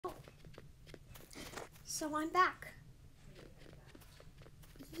So I'm back.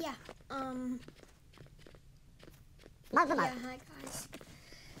 Yeah, yeah, hi guys.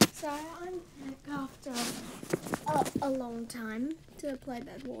 So I'm back after a long time to play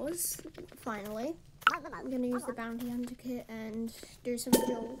Bed Wars, finally. I'm going to use the Bounty Hunter kit and do some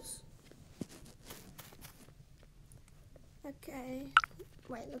duels. Okay,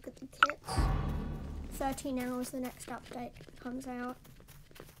 wait, look at the kits. 13 hours, the next update comes out.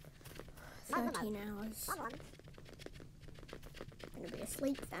 13 hours. I'm going to be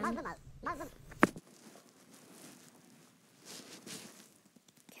asleep then.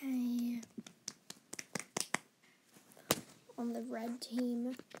 Okay. On the red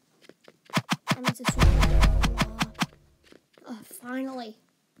team. I'm as a superhero. Oh, finally.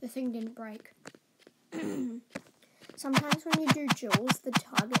 The thing didn't break. Sometimes when you do duels, the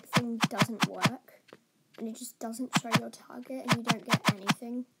target thing doesn't work. And it just doesn't show your target and you don't get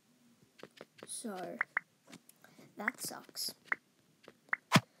anything. So, that sucks.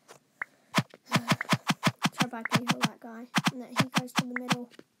 So if I can kill that guy and that he goes to the middle.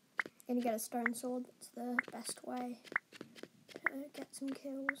 Gonna get a stone sword, that's the best way to get some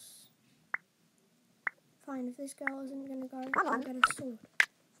kills. Fine, if this girl isn't gonna go, I'll get a sword.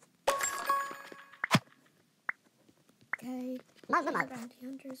 Okay, get a bounty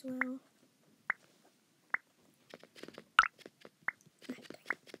hunter as well.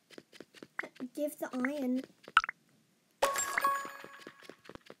 Give the iron.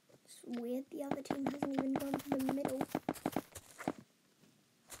 It's weird the other team hasn't even gone to the middle.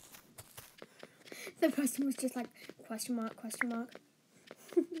 The person was just like, question mark, question mark.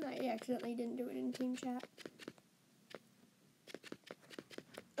 I accidentally didn't do it in team chat.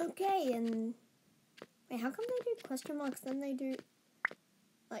 Okay, and wait, how come they do question marks, then they do,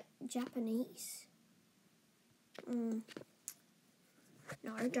 like, Japanese?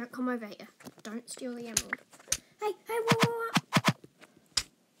 No, don't come over here. Don't steal the emerald. Hey, whoa.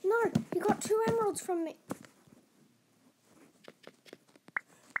 No, you got 2 emeralds from me.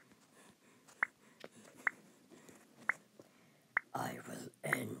 I will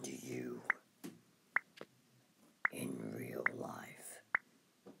end you in real life.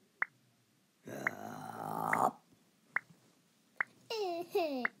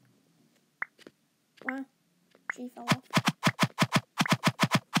 Wow, she fell off.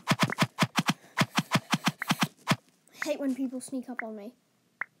 I hate when people sneak up on me.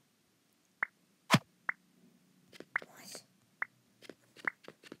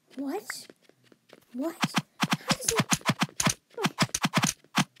 What? How does he? Wait.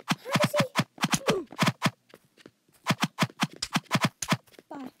 How does he?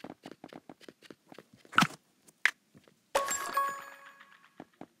 Bye.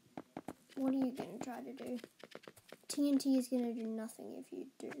 What are you gonna try to do? TNT is gonna do nothing if you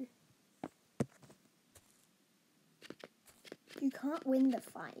do. You can't win the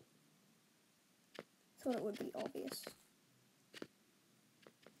fight. Thought it would be obvious.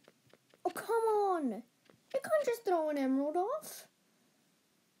 Oh, come on! You can't just throw an emerald off.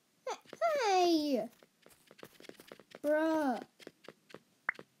 Hey! Bruh.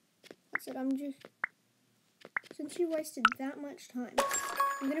 That's it, I'm just... Since you wasted that much time,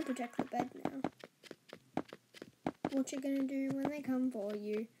 I'm gonna protect the bed now. What you're gonna do when they come for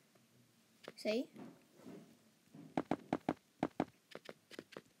you. See?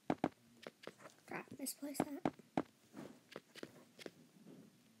 Crap, misplaced that.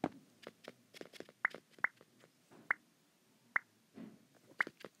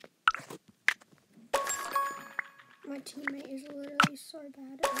 My teammate is literally so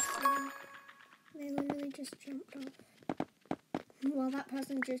bad at this game. They literally just jumped off. While that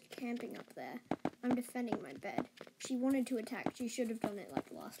person's just camping up there, I'm defending my bed. She wanted to attack. She should have done it like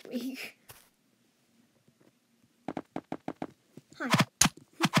last week. Hi.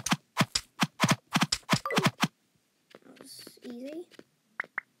 That was easy.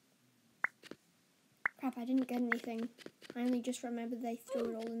 Crap, I didn't get anything. I only just remembered they threw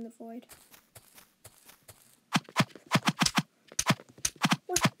it all in the void.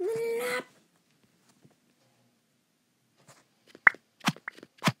 What? No.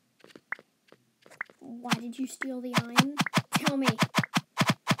 Why did you steal the iron? Tell me.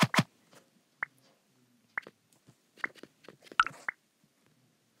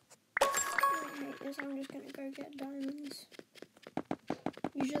 I hate this. I'm just gonna go get diamonds.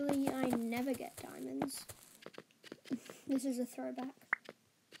 Usually I never get diamonds. This is a throwback.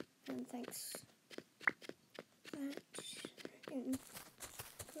 And thanks. That can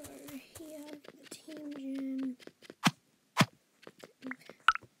go here for the team gym.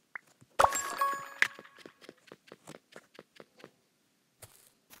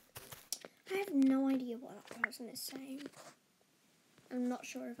 I have no idea what that person is saying. I'm not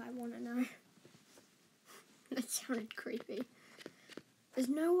sure if I want to know. That sounded creepy. There's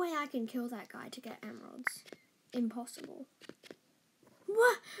no way I can kill that guy to get emeralds. Impossible.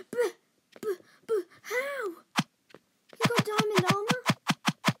 What? How? He got diamond armor?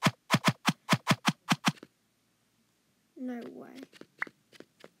 No way.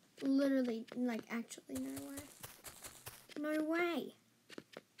 Literally, like, actually no way. No way.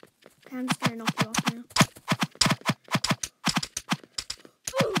 Okay, I'm just gonna knock you off now.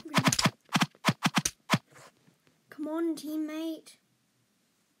 Come on, teammate.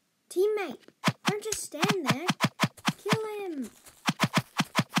 Teammate, don't just stand there. Kill him.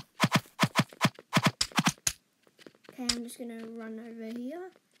 Okay, I'm just gonna run over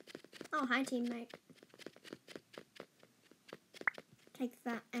here. Oh, hi, teammate. Take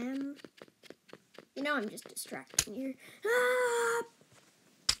that M. You know I'm just distracting you. Ah!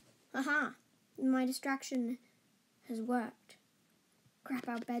 Aha! My distraction has worked. Crap,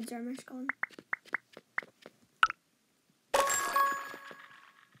 our bed's almost gone.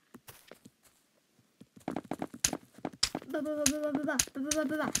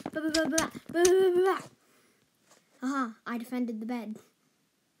 Aha, I defended the bed.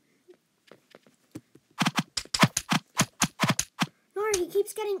 No, he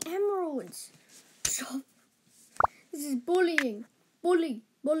keeps getting emeralds. Stop. This is bullying. Bully.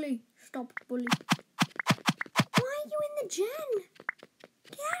 Stop, bully. Why are you in the gen?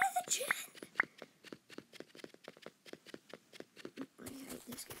 Get out of the gen. I hate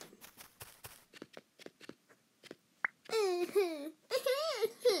this game.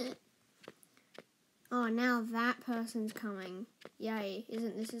 Oh, now that person's coming. Yay,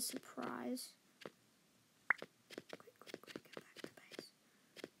 isn't this a surprise? Quick, get back to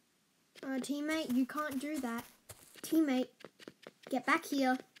base. Teammate, you can't do that. Teammate, get back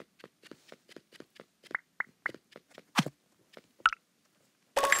here.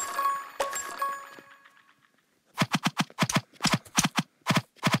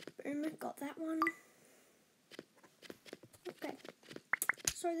 Boom, got that one. Okay.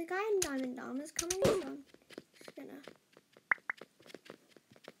 So the guy in diamond armor is coming, so I'm just gonna...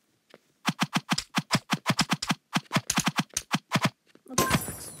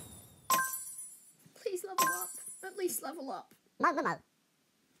 Please level up. At least level up.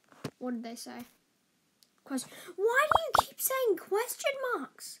 What did they say? Why do you keep saying question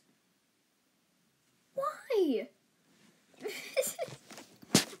marks? Why?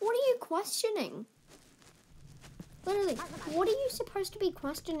 What are you questioning? Literally, what are you supposed to be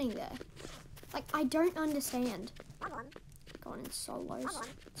questioning there? Like, I don't understand. Going in solos.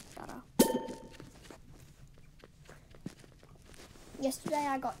 It's better. Yesterday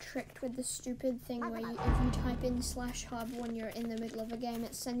I got tricked with the stupid thing where if you type in /hub when you're in the middle of a game,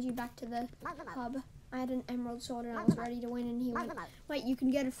 it sends you back to the hub. I had an emerald sword and I was ready to win, and he went, wait, you can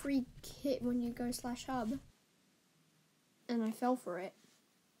get a free kit when you go /hub. And I fell for it.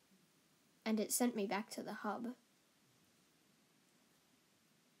 And it sent me back to the hub.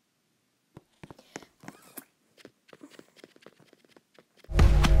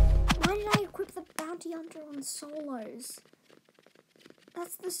 Why did I equip the bounty hunter on solos?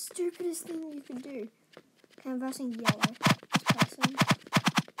 That's the stupidest thing you could do. Okay, I'm versing yellow. This person.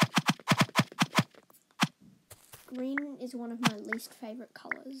 Green is one of my least favourite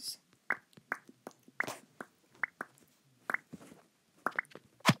colours.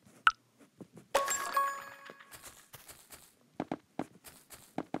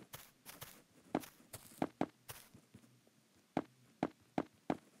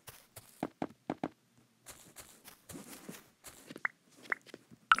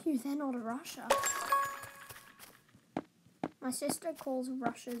 They're not a Russia. My sister calls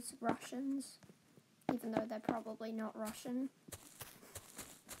Russias Russians, even though they're probably not Russian.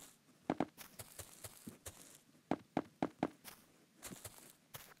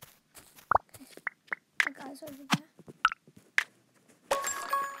 Okay, the guy's over there.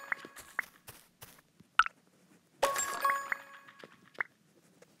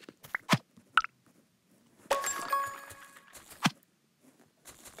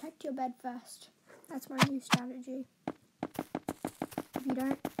 Protect your bed first. That's my new strategy. If you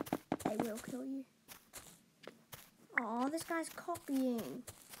don't, they will kill you. Oh, this guy's copying.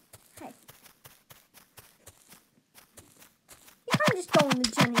 Hey. You can't just go on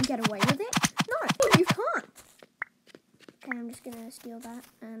the gen and get away with it. No, you can't. Okay, I'm just gonna steal that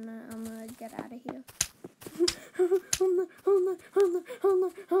and I'm gonna get out of here.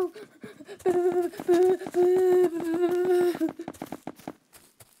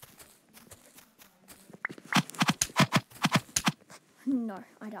 No,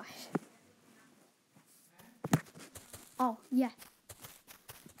 I died. Oh, yeah.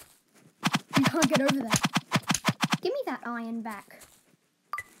 You can't get over that. Give me that iron back.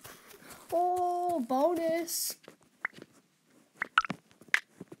 Oh, bonus.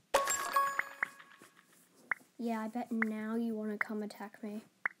 Yeah, I bet now you want to come attack me.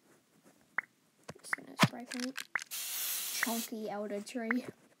 Just gonna spray paint. Chunky elder tree.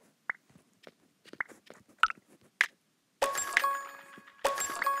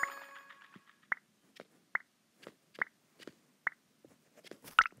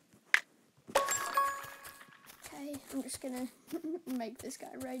 Okay, I'm just gonna make this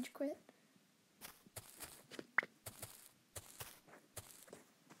guy rage quit.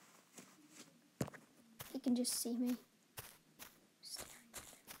 He can just see me. Staring at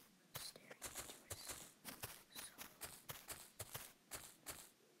him. Staring into his soul.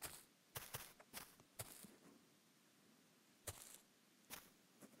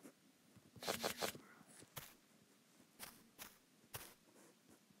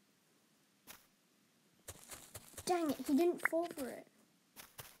 Dang it, he didn't fall for it.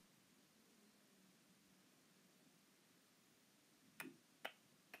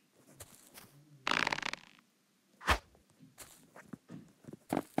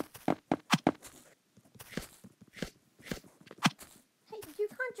 Hey, you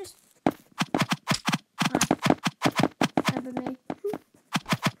can't just... Remember me.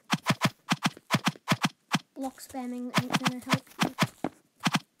 Block spamming ain't gonna help you.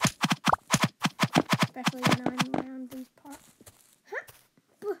 Especially when I'm around these parts.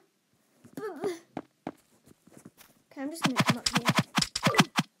 Okay, I'm just gonna come up here.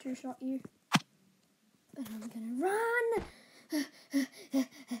 Two-shot you. But I'm gonna run!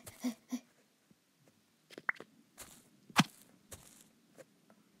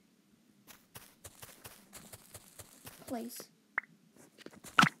 Please.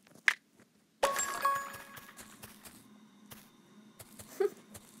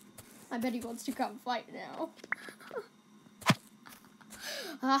 I bet he wants to come fight now.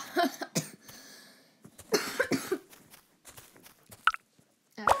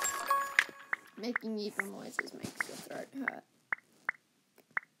 Making evil noises makes your throat hurt.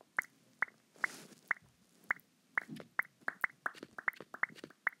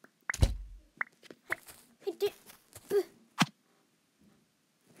 Hey,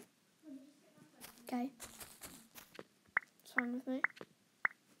 okay. It's fine with me.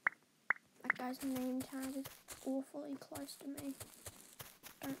 That guy's name tag is awfully close to me.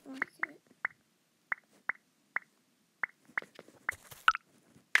 Don't like it.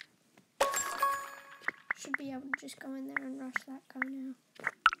 Should be able to just go in there and rush that guy now.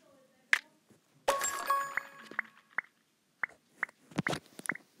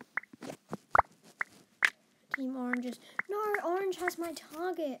 Team Orange is... No, Orange has my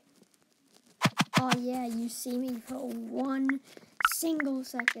target. Oh yeah, you see me for 1 single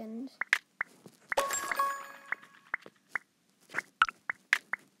second.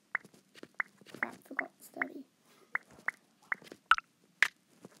 Crap, forgot it's 30.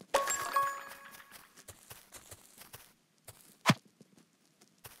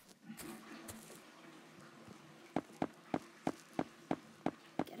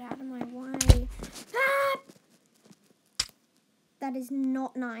 Get out of my way. Ah! That is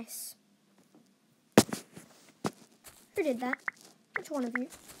not nice. Who did that? Which one of you?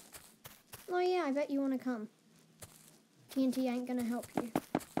 Oh yeah, I bet you want to come. TNT ain't gonna help you.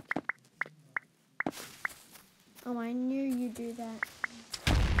 Oh, I knew you'd do that.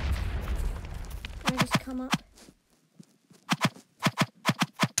 Can I just come up?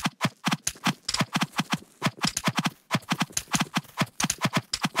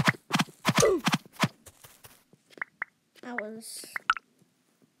 That was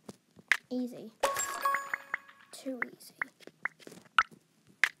easy. Too easy.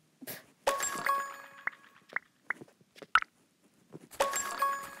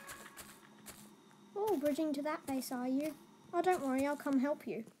 Oh, bridging to that base, are you? Oh, don't worry, I'll come help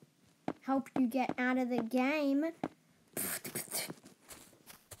you. Help you get out of the game.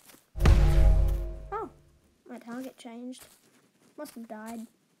 Oh, my target changed. Must have died.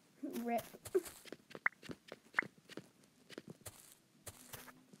 Rip.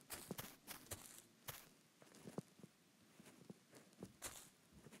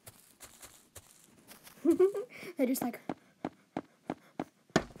 They're just like,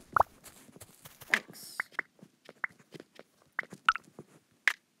 thanks.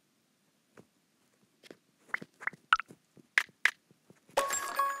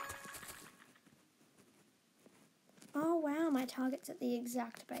 Oh wow, my target's at the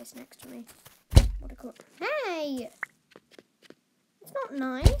exact base next to me. What a cool. Hey! It's not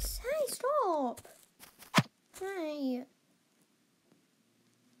nice. Hey, stop! Hey.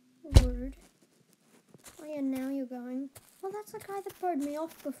 Rude. Oh yeah, now you're going. Well, that's the guy that throwed me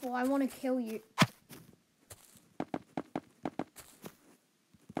off before. I want to kill you.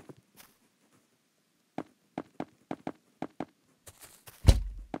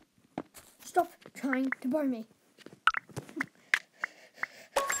 Stop trying to burn me.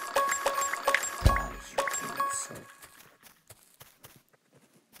 Why you being so...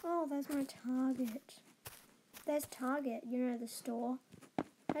 Oh, there's my Target. There's Target, you know, the store.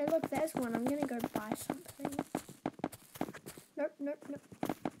 Hey, look, there's one. I'm gonna go buy something. Nope, nope, nope.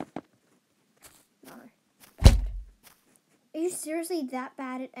 No. Bad. Are you seriously that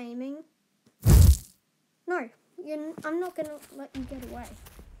bad at aiming? No, I'm not gonna let you get away.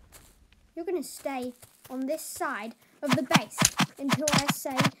 You're gonna stay on this side of the base until I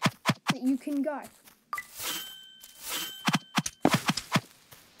say that you can go.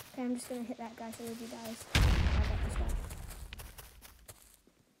 Okay, I'm just gonna hit that guy so that he dies. I got this guy.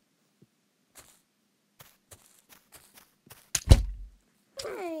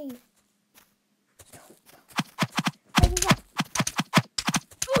 Hey!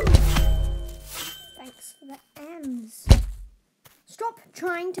 Thanks for the M's. Stop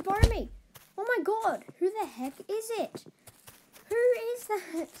trying to borrow me. Oh my god, who the heck is it? Who is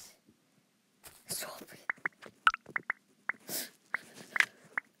that? Stop it.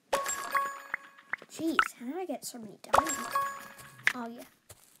 Jeez, how did I get so many diamonds? Oh yeah.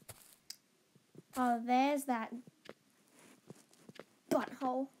 Oh, there's that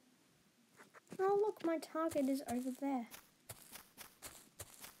butthole. Oh look, my target is over there.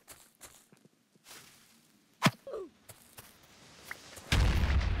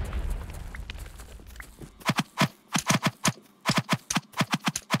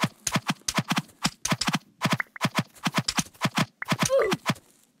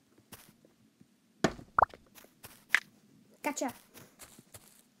 Gotcha.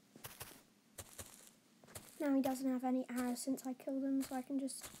 Now he doesn't have any arrows since I killed him, so I can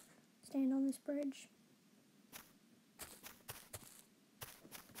just stand on this bridge.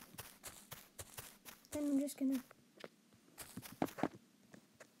 Then I'm just gonna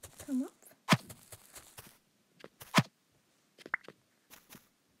come up.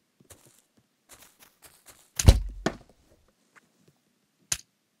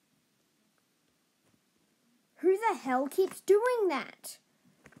 Who the hell keeps doing that?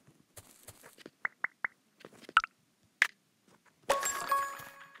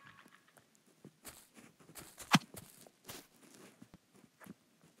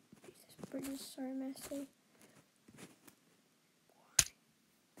 This bridge is so messy.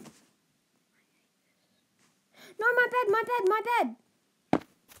 No, my bed, my bed, my bed!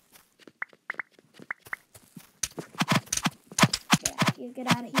 Get out of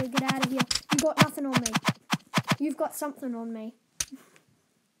here, get out of here. You got nothing on me. You've got something on me.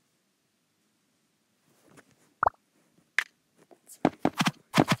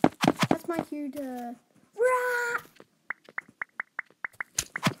 That's my cue to...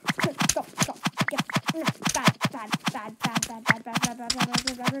 Stop, stop. Get... No, bad.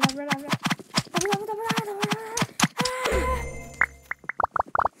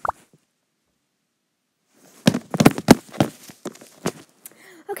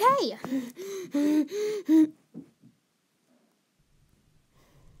 Okay.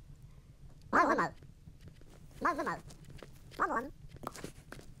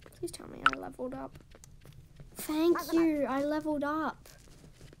 Please tell me I leveled up. Thank you, I leveled up.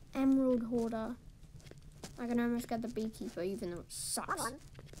 Emerald Hoarder. I can almost get the Beekeeper even though it sucks.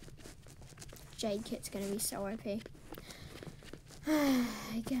 Jade Kit's gonna be so OP.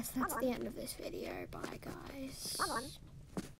 I guess that's the end of this video. Bye guys.